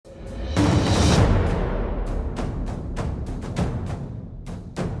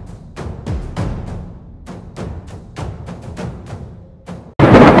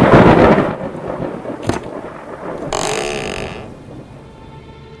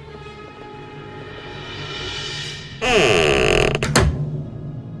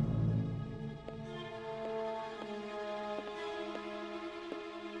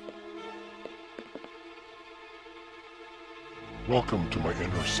Welcome to my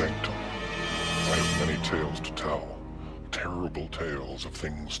inner sanctum. I have many tales to tell. Terrible tales of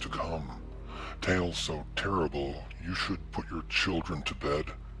things to come. Tales so terrible you should put your children to bed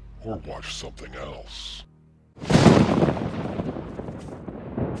or watch something else.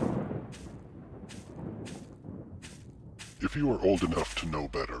 If you are old enough to know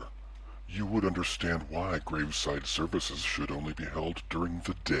better, you would understand why graveside services should only be held during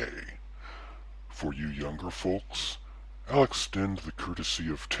the day. For you younger folks, I'll extend the courtesy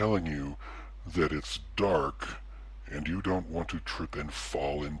of telling you that it's dark and you don't want to trip and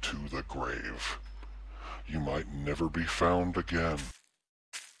fall into the grave. You might never be found again.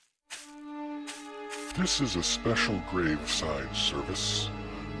 This is a special graveside service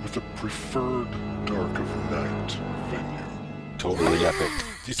with a preferred dark of night venue. Totally epic.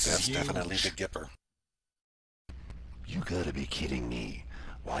 That's definitely the Gipper. You gotta be kidding me.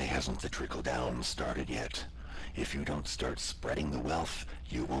 Why hasn't the trickle-down started yet? If you don't start spreading the wealth,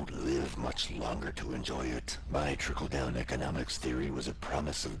 you won't live much longer to enjoy it. My trickle-down economics theory was a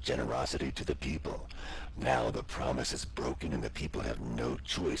promise of generosity to the people. Now the promise is broken and the people have no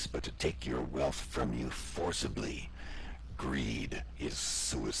choice but to take your wealth from you forcibly. Greed is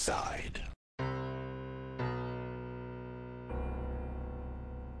suicide.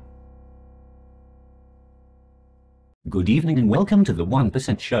 Good evening and welcome to the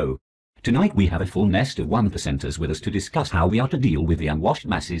 1% Show. Tonight we have a full nest of 1%ers with us to discuss how we are to deal with the unwashed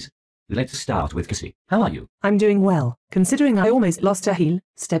masses. Let's start with Cassie. How are you? I'm doing well, considering I almost lost a heel,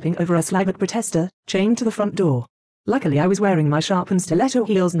 stepping over a slight protester, chained to the front door. Luckily I was wearing my sharpened stiletto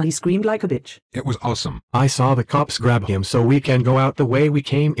heels and he screamed like a bitch. It was awesome. I saw the cops grab him so we can go out the way we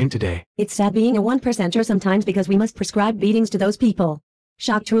came in today. It's sad being a 1%er sometimes because we must prescribe beatings to those people.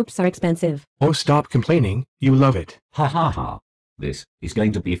 Shock troops are expensive. Oh, stop complaining, you love it. Ha ha ha. This is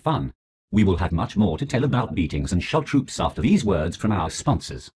going to be fun. We will have much more to tell about beatings and shock troops after these words from our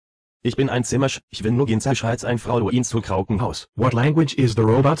sponsors. Ich bin ein Zimmersch, ich will nur gehen als ein Frau ihn zu Krankenhaus. What language is the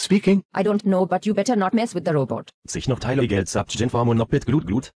robot speaking? I don't know, but you better not mess with the robot. Sich noch Teile Geld sabt Genform noch bit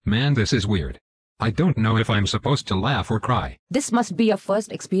glut. Man, this is weird. I don't know if I'm supposed to laugh or cry. This must be your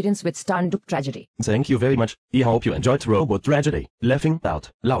first experience with stand-up tragedy. Thank you very much. I hope you enjoyed Robot Tragedy. Laughing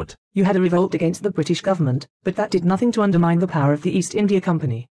out loud. You had a revolt against the British government, but that did nothing to undermine the power of the East India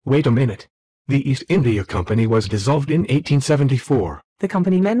Company. Wait a minute. The East India Company was dissolved in 1874. The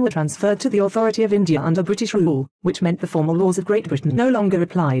company men were transferred to the authority of India under British rule, which meant the formal laws of Great Britain no longer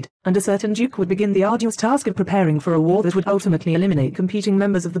applied, and a certain duke would begin the arduous task of preparing for a war that would ultimately eliminate competing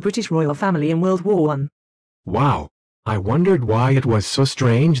members of the British royal family in World War I. Wow. I wondered why it was so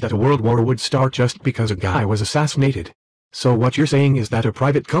strange that a world war would start just because a guy was assassinated. So what you're saying is that a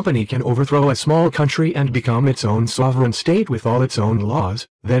private company can overthrow a small country and become its own sovereign state with all its own laws,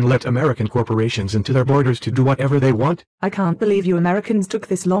 then let American corporations into their borders to do whatever they want? I can't believe you Americans took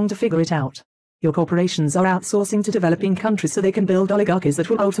this long to figure it out. Your corporations are outsourcing to developing countries so they can build oligarchies that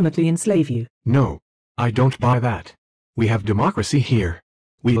will ultimately enslave you. No. I don't buy that. We have democracy here.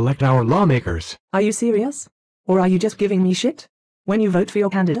 We elect our lawmakers. Are you serious? Or are you just giving me shit? When you vote for your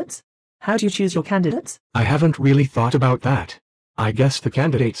candidates? How do you choose your candidates? I haven't really thought about that. I guess the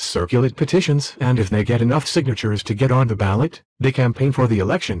candidates circulate petitions, and if they get enough signatures to get on the ballot, they campaign for the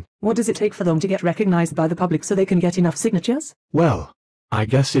election. What does it take for them to get recognized by the public so they can get enough signatures? Well, I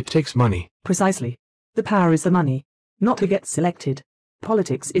guess it takes money. Precisely. The power is the money. Not who gets selected.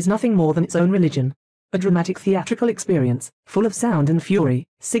 Politics is nothing more than its own religion. A dramatic theatrical experience, full of sound and fury,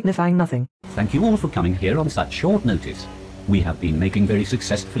 signifying nothing. Thank you all for coming here on such short notice. We have been making very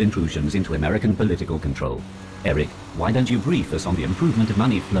successful intrusions into American political control. Eric, why don't you brief us on the improvement of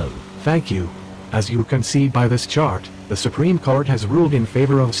money flow? Thank you. As you can see by this chart, the Supreme Court has ruled in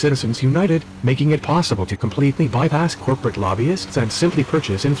favor of Citizens United, making it possible to completely bypass corporate lobbyists and simply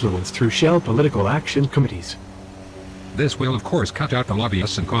purchase influence through shell political action committees. This will of course cut out the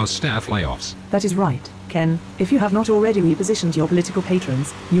lobbyists and cause staff layoffs. That is right, Ken. If you have not already repositioned your political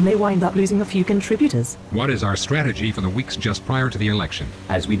patrons, you may wind up losing a few contributors. What is our strategy for the weeks just prior to the election?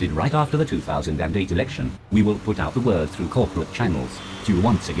 As we did right after the 2008 election, we will put out the word through corporate channels to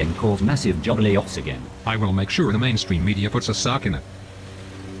once again cause massive job layoffs again. I will make sure the mainstream media puts a sock in it.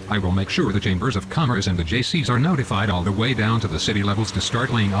 I will make sure the Chambers of Commerce and the JCs are notified all the way down to the city levels to start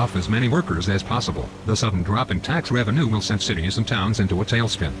laying off as many workers as possible. The sudden drop in tax revenue will send cities and towns into a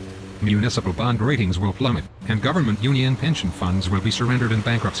tailspin. Municipal bond ratings will plummet, and government union pension funds will be surrendered in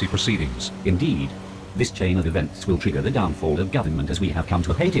bankruptcy proceedings. Indeed, this chain of events will trigger the downfall of government as we have come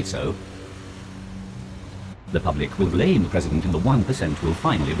to hate it so. The public will blame the president and the 1% will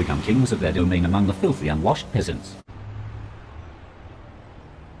finally become kings of their domain among the filthy unwashed peasants.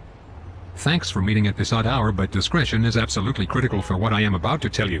 Thanks for meeting at this odd hour, but discretion is absolutely critical for what I am about to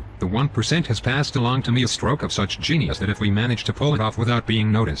tell you. The 1% has passed along to me a stroke of such genius that if we manage to pull it off without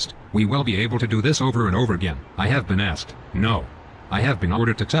being noticed, we will be able to do this over and over again. I have been asked. No. I have been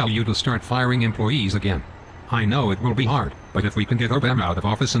ordered to tell you to start firing employees again. I know it will be hard, but if we can get Obama out of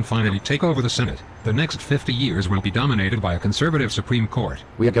office and finally take over the Senate, the next 50 years will be dominated by a conservative Supreme Court.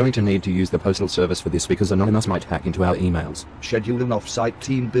 We are going to need to use the Postal Service for this because Anonymous might hack into our emails. Schedule an off-site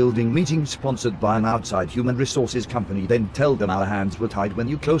team-building meeting sponsored by an outside human resources company, then tell them our hands were tied when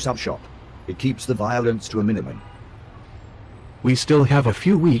you close up shop. It keeps the violence to a minimum. We still have a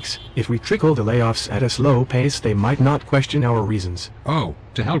few weeks. If we trickle the layoffs at a slow pace, they might not question our reasons. Oh,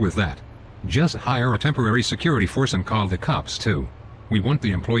 to hell with that. Just hire a temporary security force and call the cops too. We want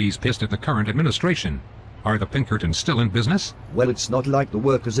the employees pissed at the current administration. Are the Pinkertons still in business? Well, it's not like the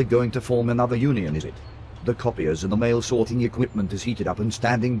workers are going to form another union, is it? The copiers and the mail sorting equipment is heated up and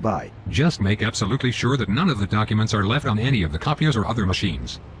standing by. Just make absolutely sure that none of the documents are left on any of the copiers or other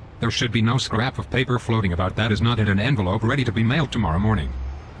machines. There should be no scrap of paper floating about that is not in an envelope ready to be mailed tomorrow morning.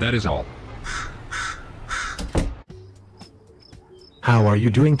 That is all. How are you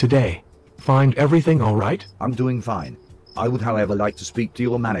doing today? Find everything all right? I'm doing fine. I would however like to speak to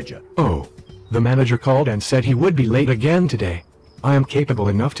your manager. Oh. The manager called and said he would be late again today. I am capable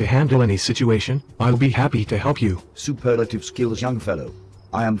enough to handle any situation. I'll be happy to help you. Superlative skills, young fellow.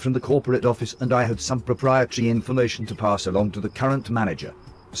 I am from the corporate office and I have some proprietary information to pass along to the current manager.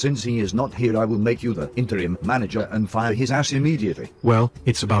 Since he is not here, I will make you the interim manager and fire his ass immediately. Well,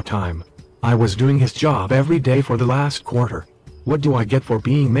 it's about time. I was doing his job every day for the last quarter. What do I get for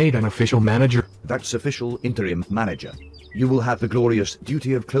being made an official manager? That's official interim manager. You will have the glorious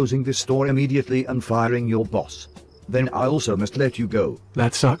duty of closing this store immediately and firing your boss. Then I also must let you go.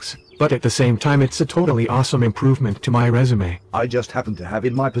 That sucks, but at the same time it's a totally awesome improvement to my resume. I just happen to have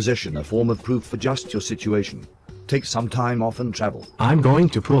in my possession a form of proof for just your situation. Take some time off and travel. I'm going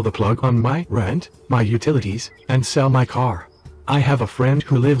to pull the plug on my rent, my utilities, and sell my car. I have a friend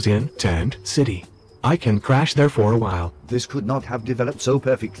who lives in Tent City. I can crash there for a while. This could not have developed so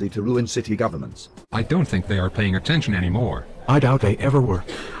perfectly to ruin city governments. I don't think they are paying attention anymore. I doubt they ever were.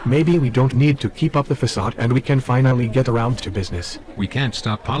 Maybe we don't need to keep up the facade and we can finally get around to business. We can't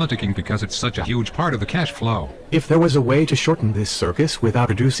stop politicking because it's such a huge part of the cash flow. If there was a way to shorten this circus without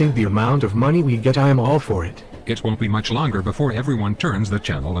reducing the amount of money we get, I am all for it. It won't be much longer before everyone turns the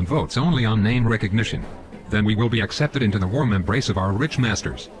channel and votes only on name recognition. Then we will be accepted into the warm embrace of our rich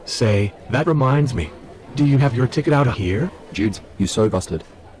masters. Say, that reminds me. Do you have your ticket out of here? Jude, you so busted.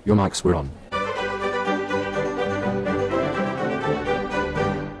 Your mics were on.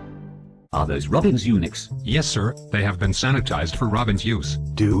 Are those Robin's eunuchs? Yes, sir. They have been sanitized for Robin's use.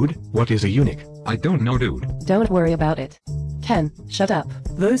 Dude, what is a eunuch? I don't know, dude. Don't worry about it. Ken, shut up.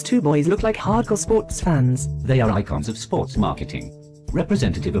 Those two boys look like hardcore sports fans. They are icons of sports marketing.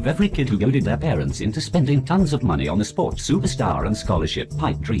 Representative of every kid who goaded their parents into spending tons of money on a sports superstar and scholarship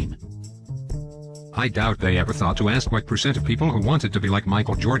pipe dream. I doubt they ever thought to ask what % of people who wanted to be like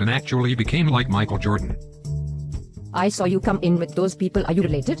Michael Jordan actually became like Michael Jordan. I saw you come in with those people. Are you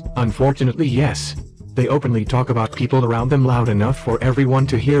related? Unfortunately, yes. They openly talk about people around them loud enough for everyone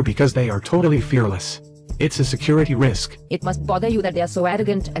to hear because they are totally fearless. It's a security risk. It must bother you that they are so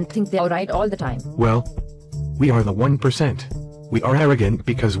arrogant and think they are right all the time. Well, we are the 1%. We are arrogant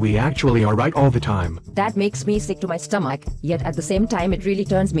because we actually are right all the time. That makes me sick to my stomach, yet at the same time it really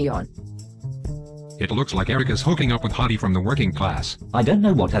turns me on. It looks like Eric is hooking up with Hottie from the working class. I don't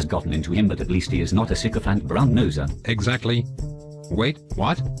know what has gotten into him, but at least he is not a sycophant brown-noser. Exactly. Wait,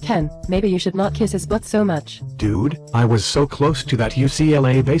 what? Ken, maybe you should not kiss his butt so much. Dude, I was so close to that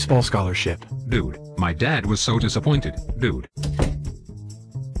UCLA baseball scholarship. Dude, my dad was so disappointed. Dude.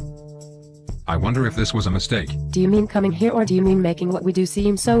 I wonder if this was a mistake. Do you mean coming here, or do you mean making what we do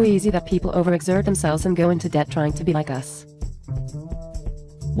seem so easy that people overexert themselves and go into debt trying to be like us?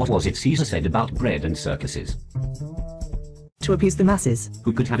 What was it Caesar said about bread and circuses? To appease the masses.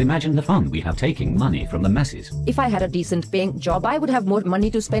 Who could have imagined the fun we have taking money from the masses? If I had a decent paying job, I would have more money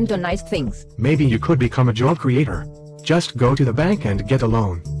to spend on nice things. Maybe you could become a job creator. Just go to the bank and get a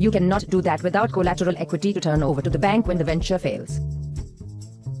loan. You cannot do that without collateral equity to turn over to the bank when the venture fails.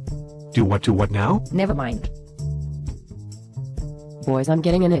 Do what now? Never mind. Boys, I'm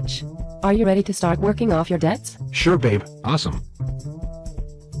getting an itch. Are you ready to start working off your debts? Sure, babe. Awesome.